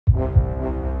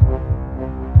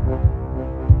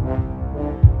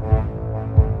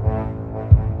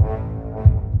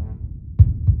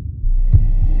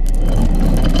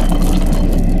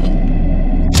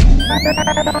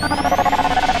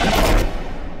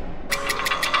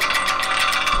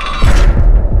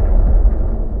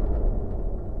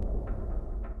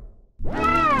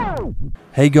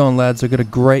Hey going lads, I've got a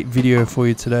great video for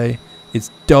you today. It's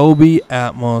Dolby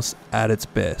Atmos at its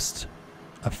best.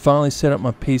 I finally set up my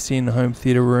PC in the home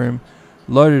theater room,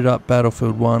 loaded up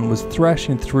Battlefield 1, was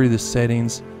thrashing through the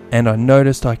settings, and I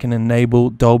noticed I can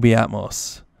enable Dolby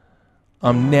Atmos.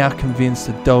 I'm now convinced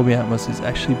that Dolby Atmos is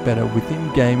actually better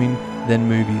within gaming than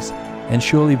movies, and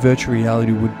surely virtual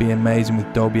reality would be amazing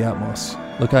with Dolby Atmos.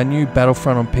 Look, I knew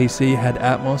Battlefront on PC had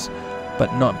Atmos,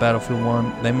 but not Battlefield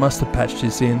 1. They must have patched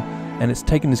this in, and it's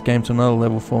taken this game to another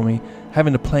level for me.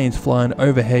 Having the planes flying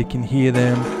overhead, can hear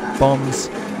them, bombs,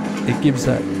 it gives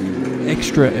that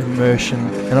extra immersion,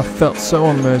 and I felt so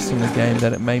immersed in the game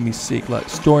that it made me sick. Like,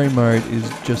 story mode is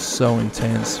just so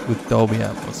intense with Dolby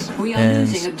Atmos,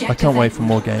 and I can't wait for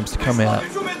more games to come out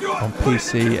on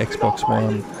PC, Xbox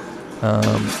One,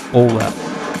 all that.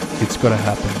 It's got to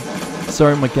happen.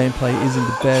 Sorry my gameplay isn't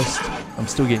the best. I'm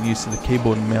still getting used to the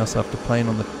keyboard and mouse after playing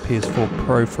on the PS4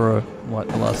 Pro for like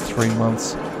the last 3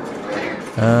 months.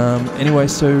 Anyway,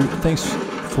 so thanks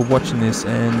for watching this,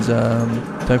 and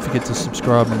don't forget to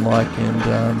subscribe and like, and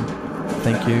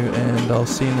thank you, and I'll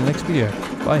see you in the next video.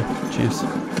 Bye. Cheers.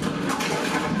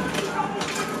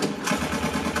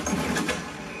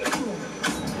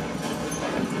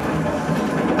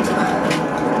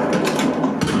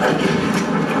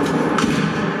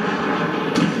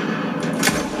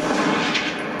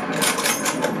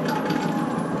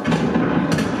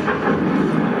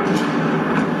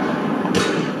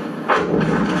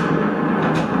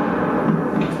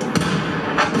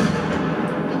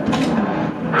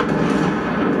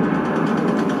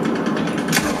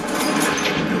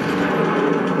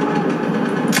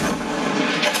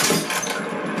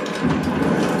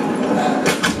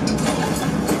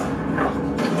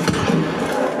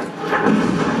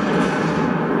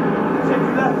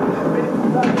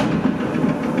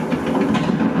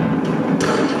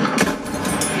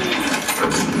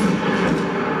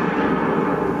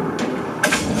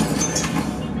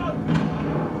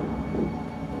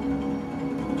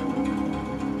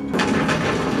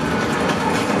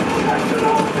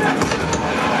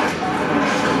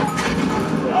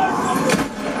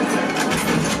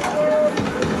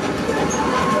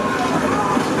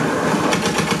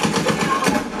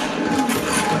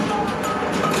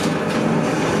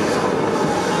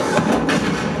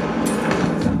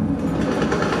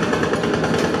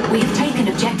 We have taken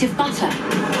objective butter.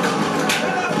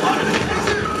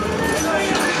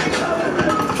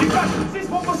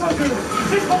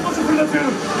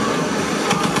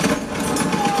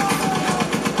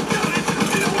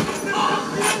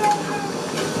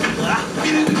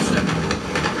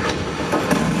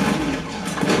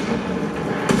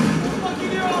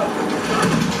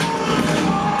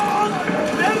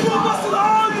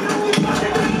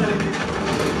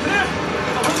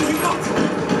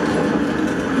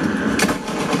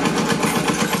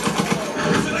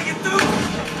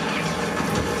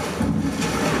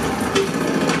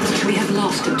 We have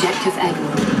lost objective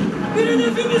Edward.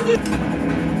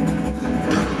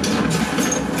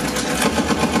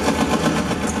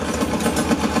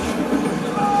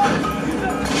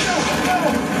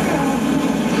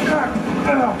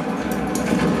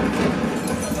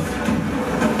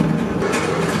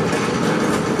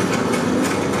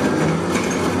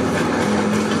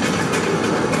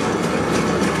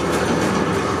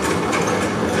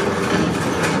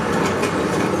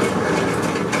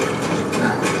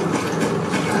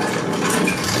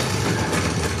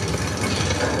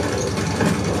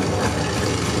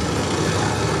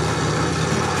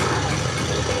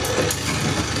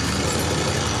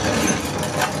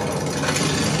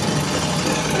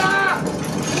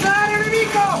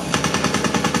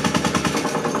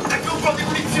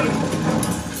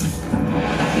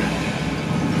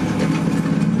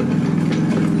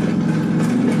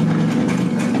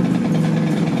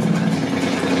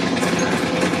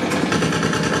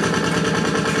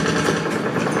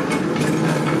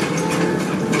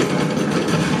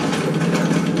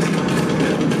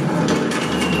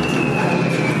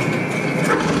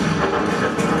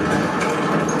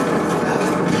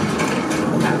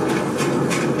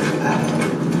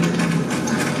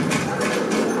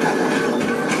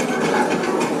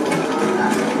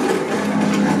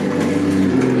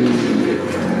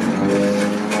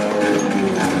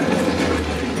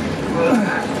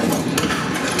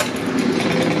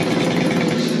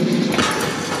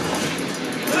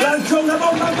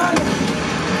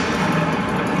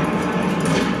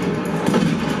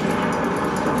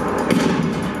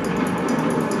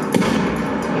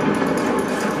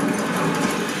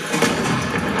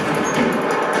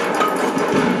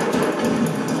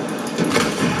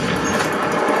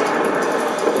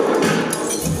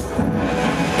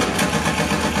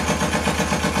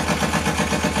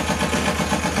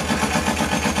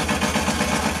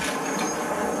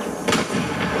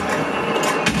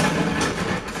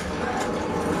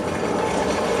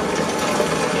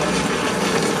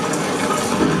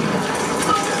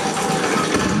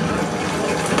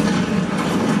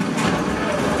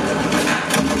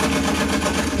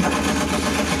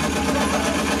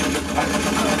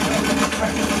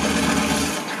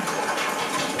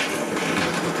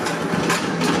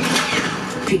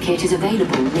 kit is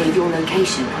available near your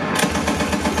location.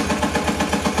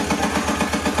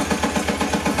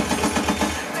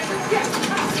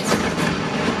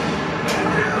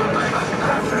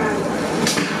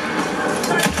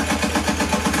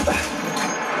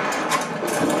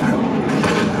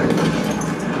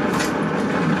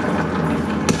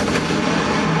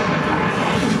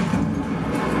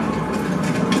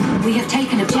 We have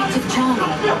taken objective Charlie.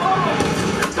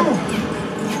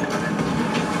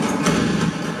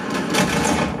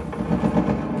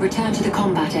 Return to the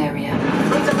combat area.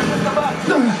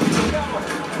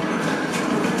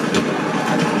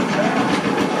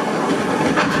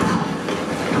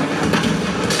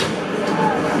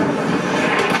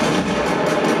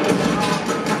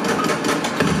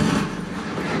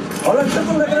 Ho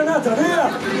lanciato una granata, via!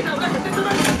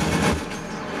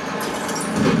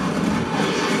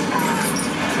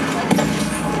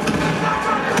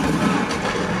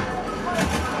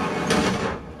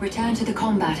 Return to the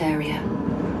combat area.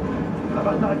 La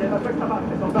battaglia è da questa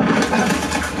parte, soldati!